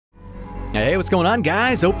Hey, what's going on,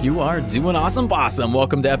 guys? Hope you are doing awesome possum.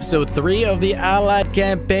 Welcome to episode 3 of the Allied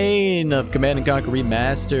campaign of Command & Conquer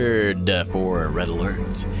Remastered for Red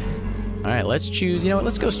Alert. All right, let's choose, you know what,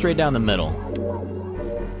 let's go straight down the middle.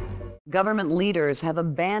 Government leaders have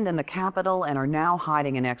abandoned the capital and are now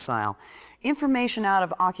hiding in exile. Information out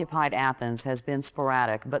of occupied Athens has been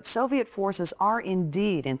sporadic, but Soviet forces are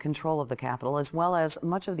indeed in control of the capital as well as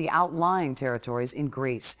much of the outlying territories in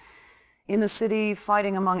Greece. In the city,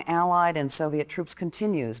 fighting among Allied and Soviet troops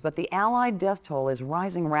continues, but the Allied death toll is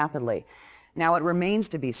rising rapidly. Now it remains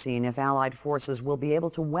to be seen if Allied forces will be able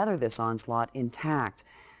to weather this onslaught intact.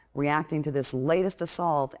 Reacting to this latest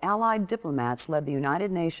assault, Allied diplomats led the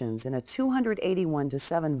United Nations in a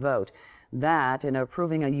 281-7 vote that, in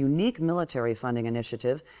approving a unique military funding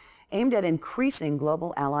initiative aimed at increasing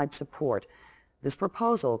global Allied support. This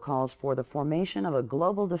proposal calls for the formation of a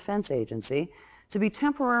global defense agency to be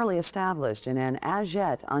temporarily established in an as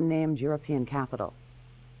yet unnamed European capital.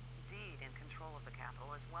 Indeed, in control of the capital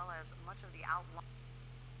as well as much of the outlying...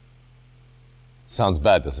 Sounds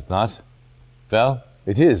bad, does it not? Well,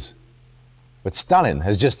 it is. But Stalin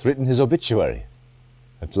has just written his obituary.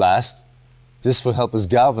 At last, this will help us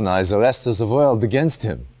galvanize the rest of the world against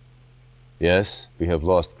him. Yes, we have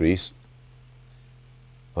lost Greece.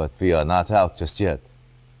 But we are not out just yet.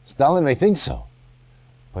 Stalin may think so.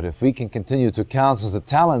 But if we can continue to counsel the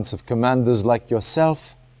talents of commanders like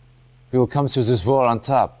yourself, we will come through this war on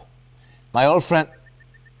top. My old friend...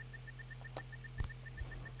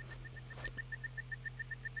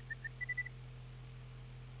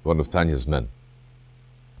 One of Tanya's men.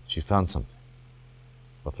 She found something.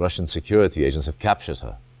 But Russian security agents have captured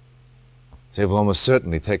her. They will almost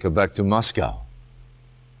certainly take her back to Moscow.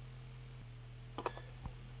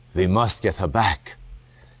 We must get her back.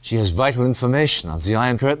 She has vital information on the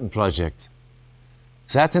Iron Curtain project.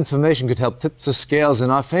 That information could help tip the scales in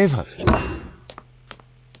our favor.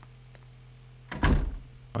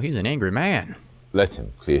 Oh, he's an angry man. Let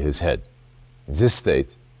him clear his head. In this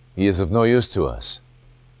state, he is of no use to us.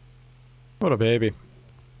 What a baby.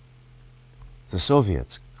 The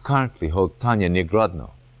Soviets currently hold Tanya near Grodno.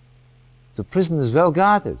 The prison is well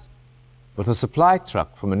guarded, but a supply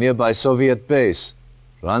truck from a nearby Soviet base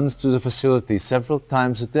runs through the facility several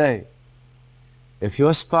times a day. If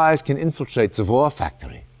your spies can infiltrate the war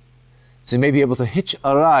factory, they may be able to hitch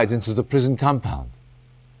a ride into the prison compound.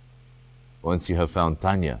 Once you have found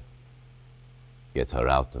Tanya, get her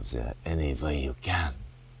out of there any way you can.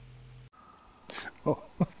 Oh.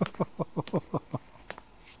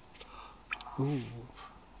 Ooh.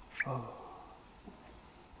 Oh.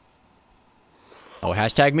 Oh,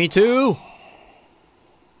 hashtag me too.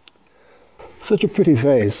 Such a pretty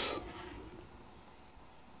face.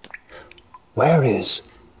 Where is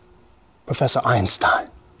Professor Einstein?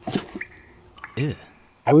 Ew.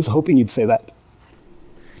 I was hoping you'd say that.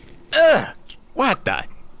 Ugh! What the?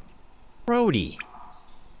 Brody.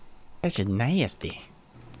 That's just nasty.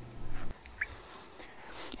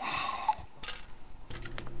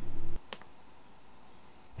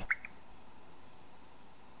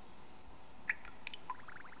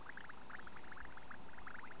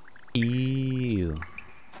 Ew.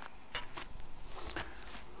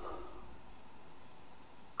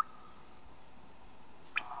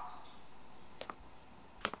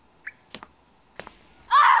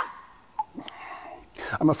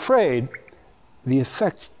 I'm afraid the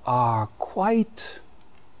effects are quite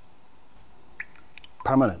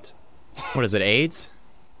permanent. What is it, AIDS?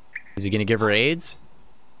 Is he gonna give her AIDS?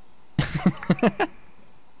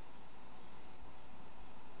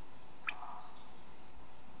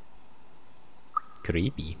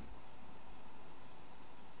 Creepy.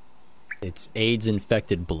 It's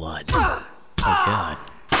AIDS-infected blood. Oh, God.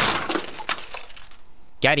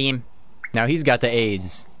 Got him. Now he's got the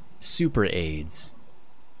AIDS. Super AIDS.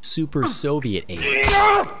 Super Soviet AIDS.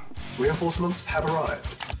 Reinforcements have arrived.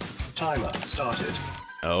 Timer started.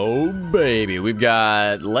 Oh, baby. We've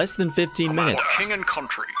got less than 15 minutes. For king and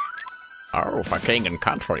country. Oh, for king and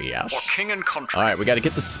country, yes. For king and country. All right, we got to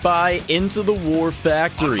get the spy into the war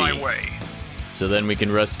factory. On my way. So then we can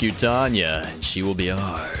rescue Tanya, and she will be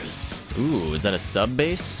ours. Ooh, is that a sub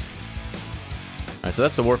base? All right, so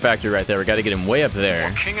that's the war factory right there. We got to get him way up there.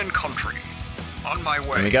 For king and country. On my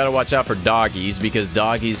way. And we got to watch out for doggies, because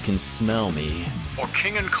doggies can smell me. For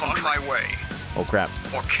king and country. On my way. Oh, crap.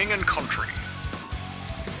 For king and country.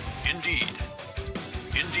 Indeed.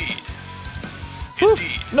 Indeed.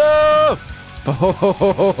 Indeed. No!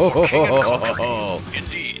 For king and country.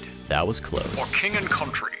 Indeed. That was close. For king and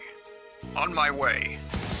country. On my way.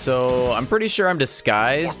 So, I'm pretty sure I'm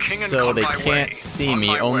disguised, so they can't see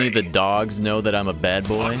me. Only the dogs know that I'm a bad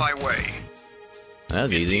boy. On my way. That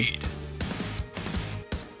was easy.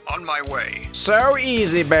 On my way. So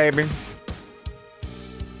easy, baby.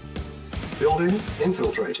 Building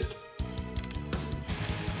infiltrated.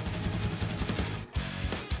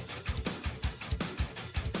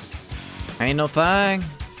 Ain't no thing.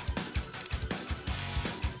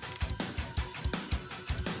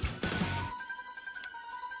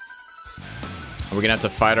 Are we gonna have to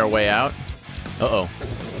fight our way out? Uh-oh.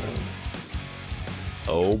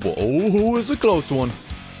 Oh, boy. Oh, it's a close one.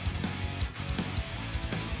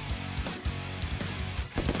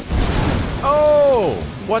 Oh!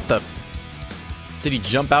 What the? Did he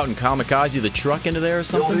jump out and kamikaze the truck into there or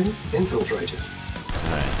something? Building infiltrated.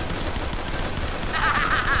 Alright.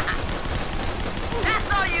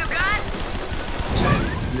 That's all you got?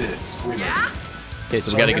 10 minutes remaining. Yeah? Okay,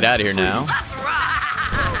 so we gotta get out of here now. Let's rock!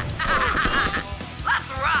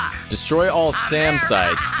 Let's rock! Destroy all SAM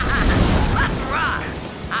sites. Let's rock!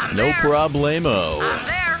 I'm No there. problemo. I'm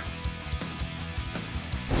there.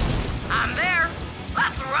 I'm there.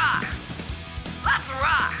 Let's rock. Let's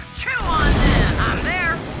rock. Chew on them. I'm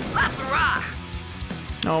there. Let's rock.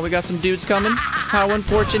 Oh, we got some dudes coming. How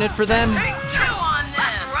unfortunate for them. Chew on them.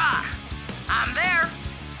 Let's rock. I'm there.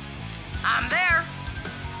 I'm there.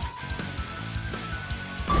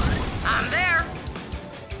 I'm there.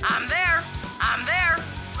 I'm there. I'm there.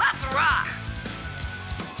 Let's rock.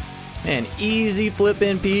 Man, easy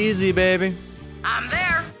flippin' peasy, baby. I'm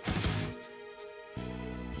there.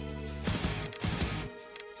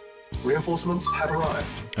 Reinforcements have arrived.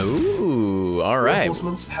 Ooh, all right.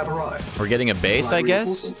 Reinforcements have arrived. We're getting a base, I Allied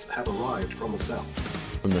guess? Reinforcements have arrived from the south.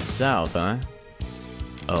 From the south, huh?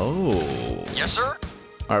 Oh. Yes, sir.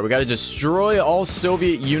 All right, we gotta destroy all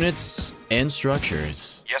Soviet units and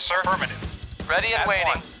structures. Yes, sir. Affirmative. Ready and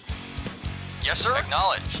waiting. Yes, sir.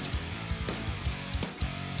 Acknowledged.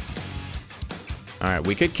 All right,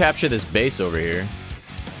 we could capture this base over here.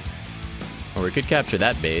 Or we could capture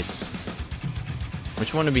that base.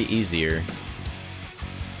 Which one would be easier?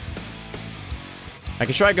 I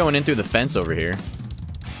could try going in through the fence over here.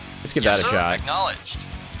 Let's give that a shot. Acknowledged.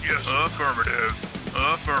 Yes, affirmative.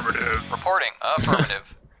 Affirmative. Reporting.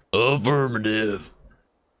 Affirmative. Affirmative.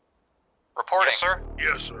 Reporting. Yes, sir.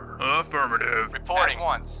 Yes, sir. Affirmative. Reporting. At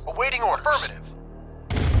once. Awaiting orders. Affirmative.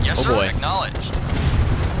 Yes, Oh, sir. boy. Acknowledged.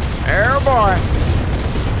 Oh boy.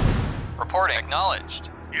 Reporting. Acknowledged.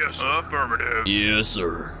 Yes, sir. Affirmative. Yes,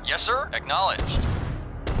 sir. Yes, sir. Acknowledged.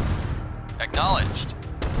 Acknowledged.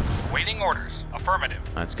 Waiting orders. Affirmative.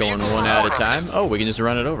 That's going Vehicle one at a affirmative. time. Oh, we can just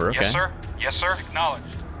run it over. Okay. Yes, sir. Yes, sir. Acknowledged.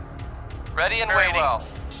 Ready and waiting. Well.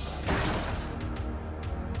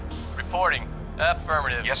 Reporting.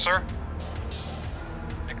 Affirmative. Yes, sir.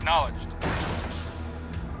 Acknowledged.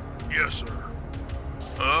 Yes, sir.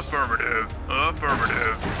 Affirmative.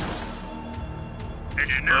 Affirmative.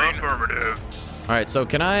 Engineering. Affirmative. All right, so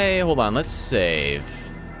can I hold on? Let's save.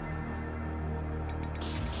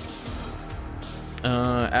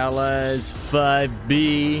 Allies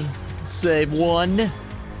 5B. Save 1.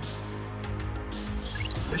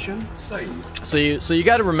 Mission saved. So you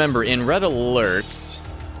got to remember, in Red Alert,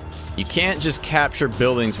 you can't just capture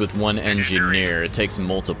buildings with one engineer. It takes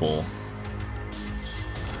multiple.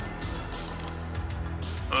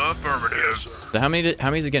 Affirmative. Yes, sir. So how many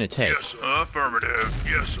is it gonna take? Yes, affirmative.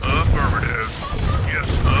 Yes, affirmative.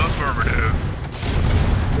 Yes, affirmative.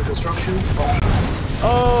 Reconstruction options.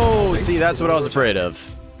 Oh, see, that's what I was afraid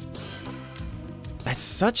of. That's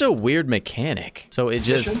such a weird mechanic. So it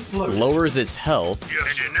just Mission loaded. lowers its health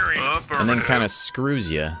Yes, engineering. Affirmative. and then kind of screws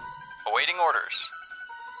you. Awaiting orders.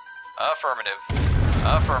 Affirmative.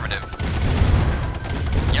 Affirmative.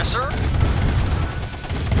 Yes, sir.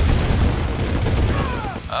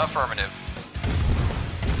 Affirmative.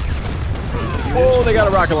 Oh, they got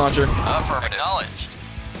a rocket launcher. Affirmative. Acknowledged.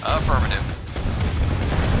 Affirmative.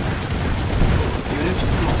 Unit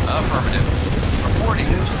lost. Affirmative. Reporting.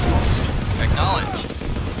 Unit lost. Acknowledged.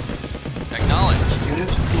 Acknowledged. Unit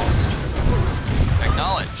lost.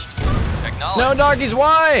 Acknowledged. Acknowledged. No, doggies,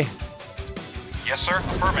 why? Yes, sir.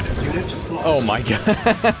 Affirmative. Unit lost. Oh my god.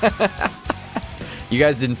 You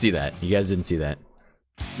guys didn't see that. You guys didn't see that.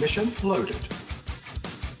 Mission loaded.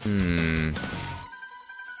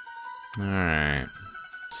 Alright.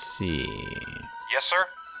 Let's see. Yes, sir.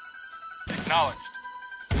 Acknowledged.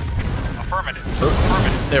 Affirmative. Oh,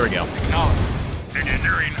 Affirmative. there we go. Acknowledged.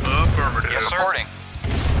 Engineering. Affirmative. Yes, sir. Reporting.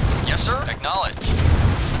 Yes, sir. Acknowledged.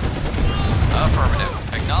 Affirmative.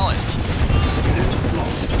 Acknowledged. Unit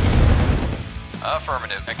lost.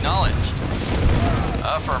 Affirmative. Acknowledged.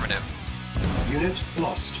 Affirmative. Unit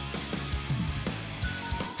lost.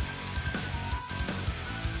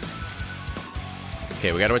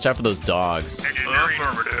 Okay, we gotta watch out for those dogs.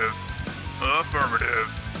 Affirmative. Affirmative.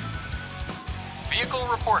 Vehicle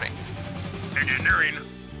reporting. Engineering.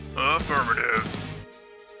 Affirmative.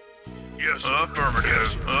 Yes, sir. Affirmative.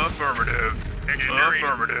 Yes, affirmative. Engineering.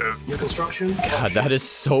 Affirmative. New construction. God, that is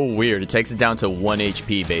so weird. It takes it down to 1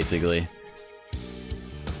 HP, basically.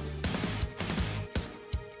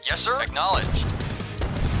 Yes, sir. Acknowledged.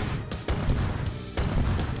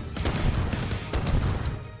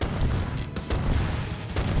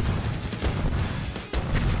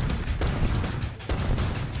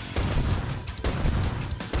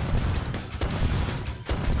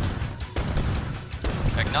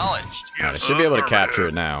 Acknowledged. Alright, I should be able to capture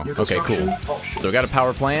it now. Okay, cool. So we got a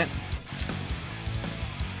power plant.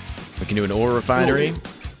 We can do an ore refinery.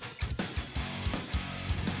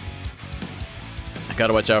 I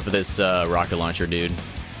gotta watch out for this rocket launcher, dude.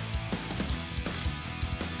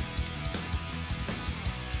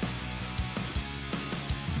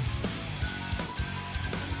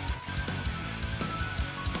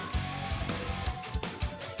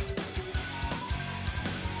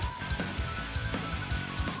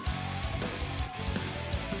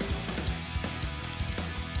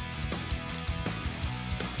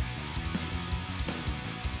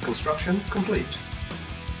 Construction complete.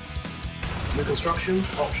 New construction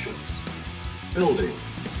options. Building.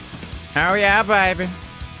 Oh yeah, baby.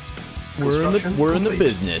 Construction We're in the complete.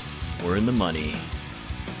 business. We're in the money.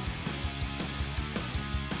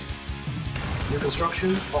 New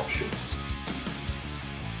construction options.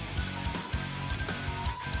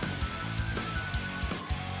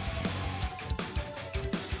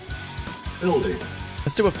 Building.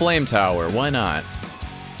 Let's do a flame tower. Why not?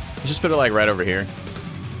 Let's just put it like right over here.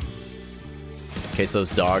 In case those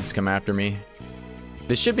dogs come after me.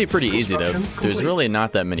 This should be pretty easy though. Construction There's complete. really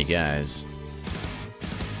not that many guys.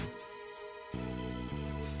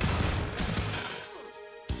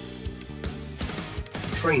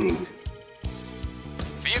 Training.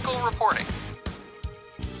 Vehicle reporting.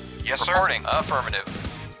 Yes, sir. Reporting. Affirmative.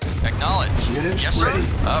 Acknowledged. Unit yes, sir. ready.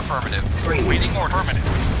 Affirmative. Training. Waiting order. Affirmative.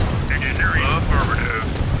 Engineering. Affirmative.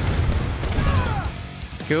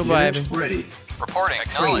 Cool, Unit baby. ready. Reporting.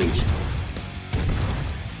 Acknowledged. Training.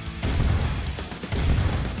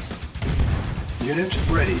 Unit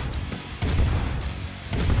ready.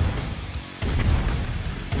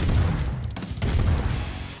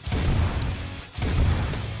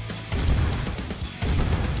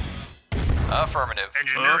 Affirmative.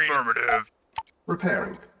 Engineering. Affirmative.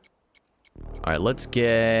 Repairing. Alright, let's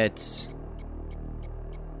get...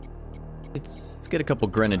 Let's get a couple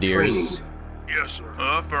grenadiers. Training. Yes, sir.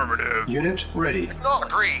 Affirmative. Unit ready.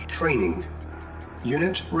 Agreed. Training.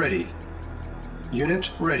 Unit ready.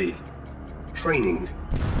 Unit ready. Training.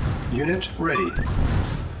 Unit ready.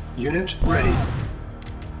 Unit ready.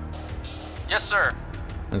 Yes, sir.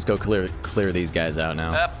 Let's go clear these guys out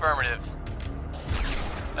now. Affirmative.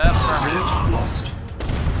 Affirmative. Unit lost.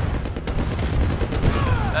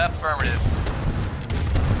 Affirmative.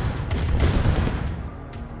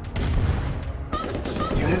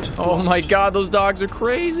 Unit Oh lost. my god, those dogs are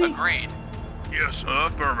crazy. Agreed. Yes,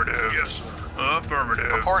 affirmative. Yes, sir.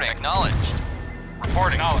 Affirmative. Reporting. Acknowledged.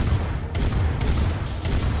 Reporting. Acknowledged.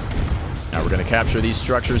 Now we're gonna capture these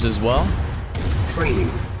structures as well. Training.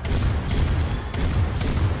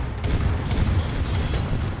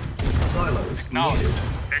 Silos needed.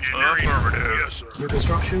 Engineering. Affirmative. Yes, sir. New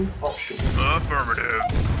construction options. Affirmative.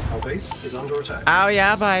 Our base is under attack. Oh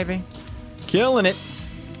yeah, baby. Killing it.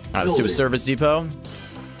 Alright, let's do a Building. service depot.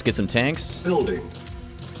 Let's get some tanks. Building.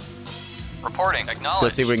 Reporting. Let's go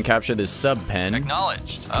Acknowledged. see if we can capture this sub pen.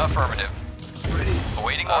 Acknowledged. Affirmative. Ready.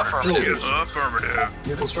 Awaiting order. Building. Yes, affirmative.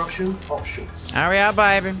 New construction options. Oh yeah,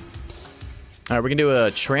 baby. Alright, we can do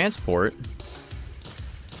a transport.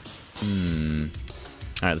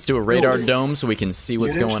 Alright, let's do a radar Building. dome so we can see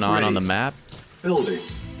what's Unit going on ready. the map. Building.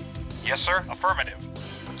 Yes, sir. Affirmative.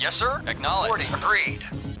 Yes, sir. Acknowledged. Agreed.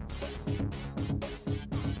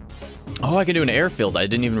 Oh, I can do an airfield. I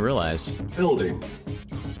didn't even realize. Building.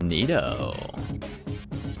 Neato.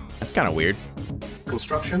 That's kind of weird.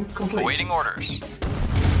 Construction complete. Awaiting orders.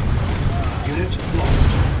 Unit lost.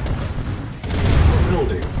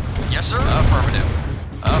 Building. Yes, sir. Affirmative.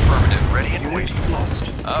 Affirmative. Ready and Unit waiting. lost.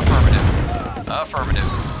 Affirmative. Affirmative.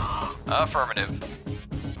 Affirmative.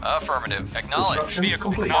 Affirmative. Acknowledged. Construction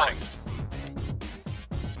Vehicle complete. reporting.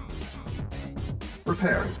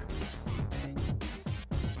 Repairing.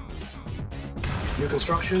 New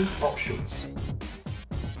construction options.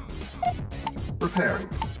 Repairing.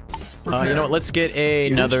 You know what? Let's get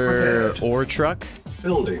another prepared. ore truck.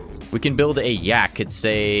 Building. We can build a yak. It's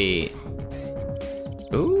a...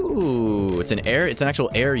 Ooh, it's an actual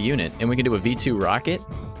air unit. And we can do a V2 rocket.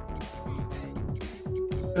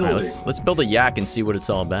 Building. Alright, let's build a yak and see what it's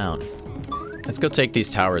all about. Let's go take these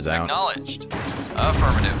towers out. Acknowledged.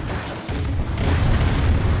 Affirmative.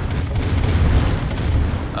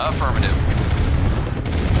 Affirmative.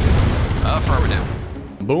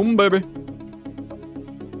 Affirmative. Boom, baby.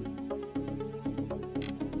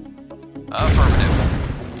 Affirmative.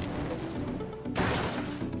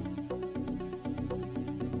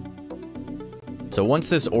 So once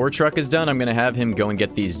this ore truck is done, I'm gonna have him go and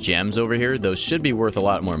get these gems over here. Those should be worth a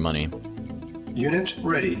lot more money. Unit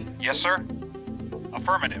ready. Yes, sir.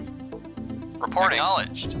 Affirmative. Reporting.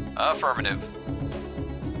 Acknowledged. Affirmative.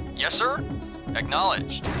 Yes, sir.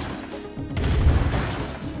 Acknowledged.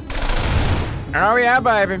 Oh yeah,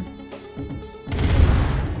 baby.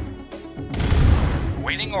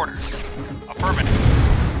 Waiting orders. Affirmative.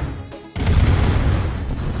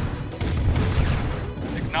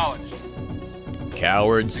 Acknowledged.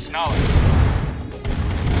 Cowards. Acknowledged.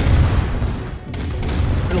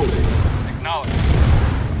 Building. Acknowledged.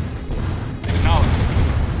 Acknowledged.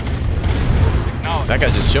 Acknowledged. That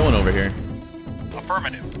guy's just chilling over here.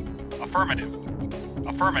 Affirmative. Affirmative.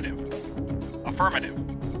 Affirmative. Affirmative.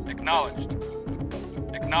 Acknowledged.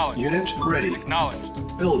 Acknowledged. Unit ready.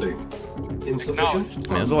 Acknowledged. Building. Insufficient Acknowledged. funds.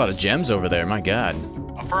 Man, there's a lot of gems over there, my god.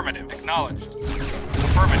 Affirmative. Acknowledged.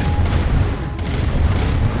 Affirmative.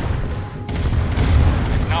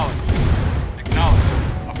 Acknowledged.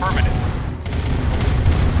 Acknowledged. Affirmative.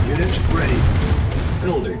 Unit ready.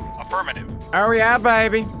 Building. Affirmative. Oh yeah,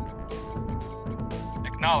 baby.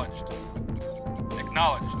 Acknowledged.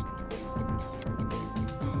 Acknowledged.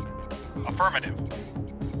 Affirmative.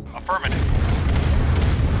 Affirmative.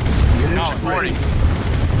 Unit Acknowledged. ready.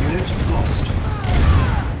 Unit lost.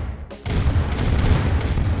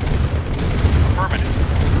 Affirmative.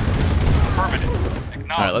 Affirmative.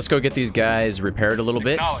 Acknowledged. All right, let's go get these guys repaired a little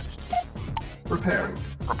bit. Acknowledged. Repairing.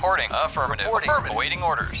 Reporting. Affirmative. Affirmative. Awaiting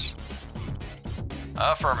orders.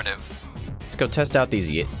 Affirmative. Let's go test out these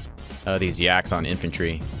yaks on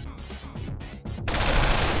infantry.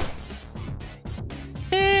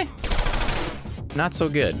 Not so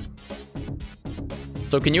good.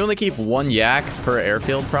 So can you only keep one yak per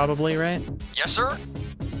airfield probably, right? Yes, sir.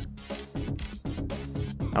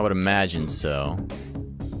 I would imagine so.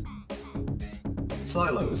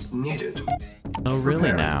 Silos needed. Oh,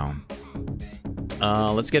 really now?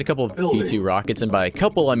 Let's get a couple of Building. P2 rockets, and by a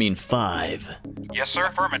couple, I mean 5. Yes, sir.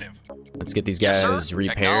 Affirmative. Let's get these Yes, guys sir.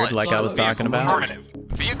 repaired Acknowledged. like I was Silos. talking about. Affirmative.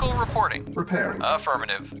 Vehicle reporting. Repairing.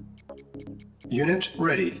 Affirmative. Unit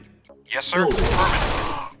ready. Yes, sir. Building.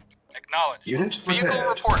 Affirmative. Acknowledged. Unit Vehicle repaired.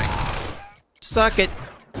 reporting. Suck it.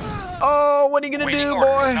 Oh, what are you gonna Waiting do, order.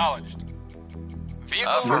 boy? Acknowledged.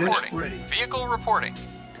 Vehicle Unit reporting. ready. Vehicle reporting.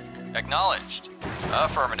 Acknowledged.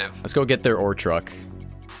 Affirmative. Let's go get their ore truck.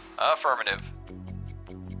 Affirmative.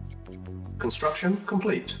 Construction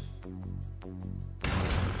complete.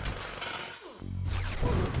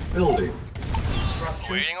 Building.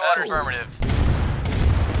 Structure Waiting order. sold. Affirmative.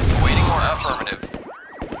 Waiting order. Affirmative.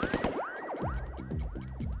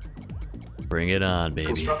 Bring it on, baby.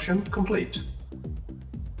 Construction complete.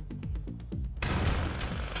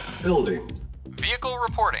 Building. Vehicle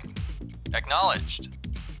reporting. Acknowledged.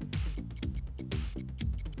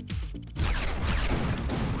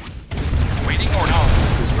 Waiting order.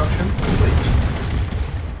 Construction complete.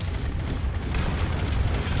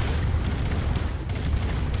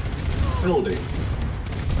 Building.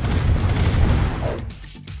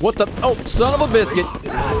 What the? Oh, son of a biscuit. Base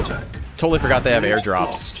is under attack. Totally forgot they have Unit airdrops.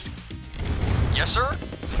 lost. Yes, sir.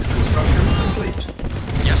 Construction complete.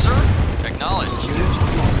 Yes, sir. Acknowledged.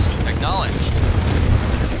 Unit lost. Acknowledged.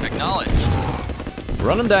 Acknowledged.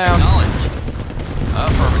 Run them down. Acknowledged.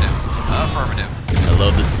 Affirmative. Affirmative. I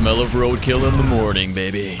love the smell of roadkill in the morning,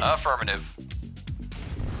 baby. Affirmative.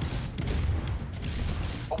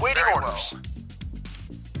 Awaiting orders.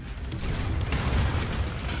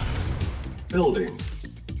 Building.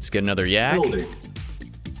 Let's get another yak. Building.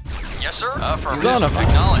 Yes, sir. Affirmative. Son of a-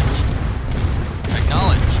 Acknowledged.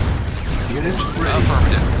 Acknowledged. Unit ready.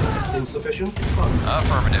 Affirmative. Insufficient funds.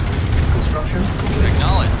 Affirmative. Construction complete.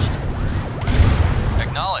 Acknowledged.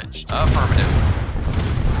 Acknowledged. Affirmative.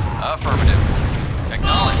 Affirmative.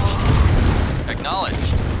 Acknowledged.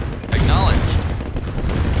 Acknowledged. Acknowledged.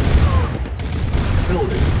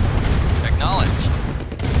 Building. Acknowledged.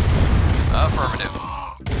 Affirmative.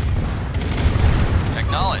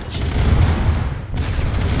 Acknowledged.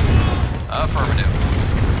 Affirmative.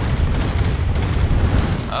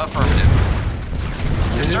 Affirmative.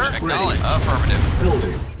 Yes, sir. Unit Acknowledged. ready. Affirmative.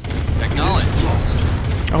 Building. Acknowledged. Lost.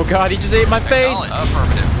 Oh god, he just ate my face. Acknowledged.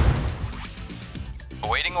 Affirmative.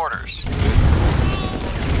 Awaiting orders.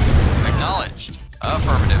 Acknowledged.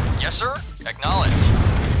 Affirmative. Yes, sir. Acknowledged.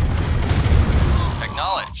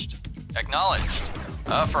 Acknowledged. Acknowledged.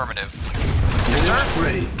 Affirmative. Unit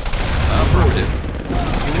ready. Affirmative.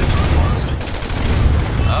 Unit lost.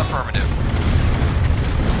 Affirmative.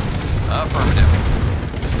 Affirmative.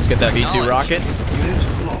 Let's get that V2 rocket. Unit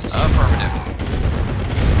lost. Affirmative.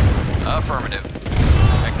 Affirmative.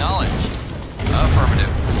 Acknowledged.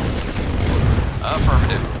 Affirmative.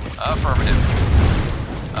 Affirmative. Affirmative.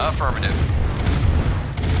 Affirmative.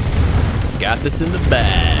 Got this in the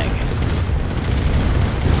bag.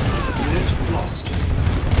 Unit lost.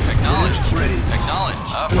 Acknowledged. Unit ready. Acknowledged.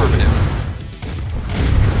 Affirmative.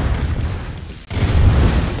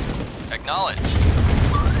 Acknowledged.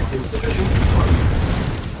 Insufficient funds.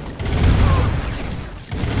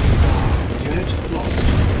 Unit lost.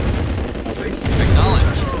 Base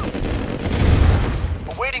Acknowledged.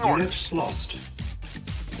 Awaiting Unit orders. lost.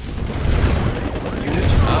 Unit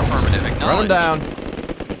lost. Affirmative. Run him Acknowledged. down.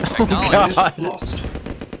 Acknowledged. God. Lost.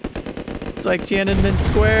 It's like Tiananmen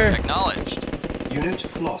Square. Acknowledged.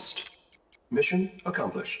 Unit lost. Mission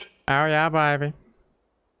accomplished. Oh yeah, baby.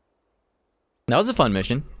 That was a fun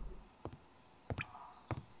mission.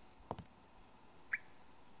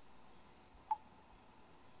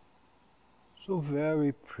 So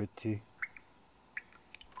very pretty,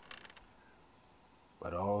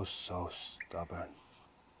 but oh so stubborn.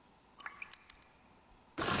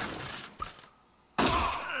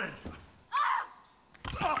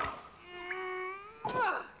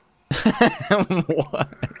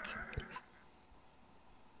 What?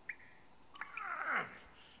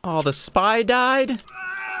 Oh, the spy died?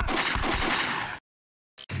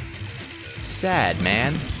 Sad,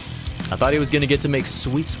 man. I thought he was gonna get to make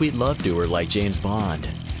sweet, sweet love to her like James Bond.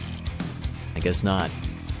 I guess not.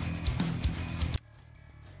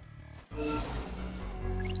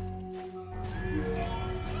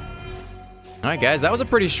 Alright guys, that was a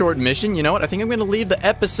pretty short mission. You know what? I think I'm gonna leave the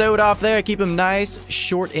episode off there. Keep them nice,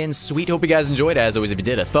 short, and sweet. Hope you guys enjoyed. As always, if you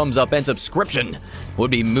did, a thumbs up and subscription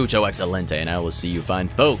would be mucho excelente. And I will see you fine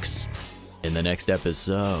folks in the next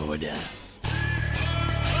episode.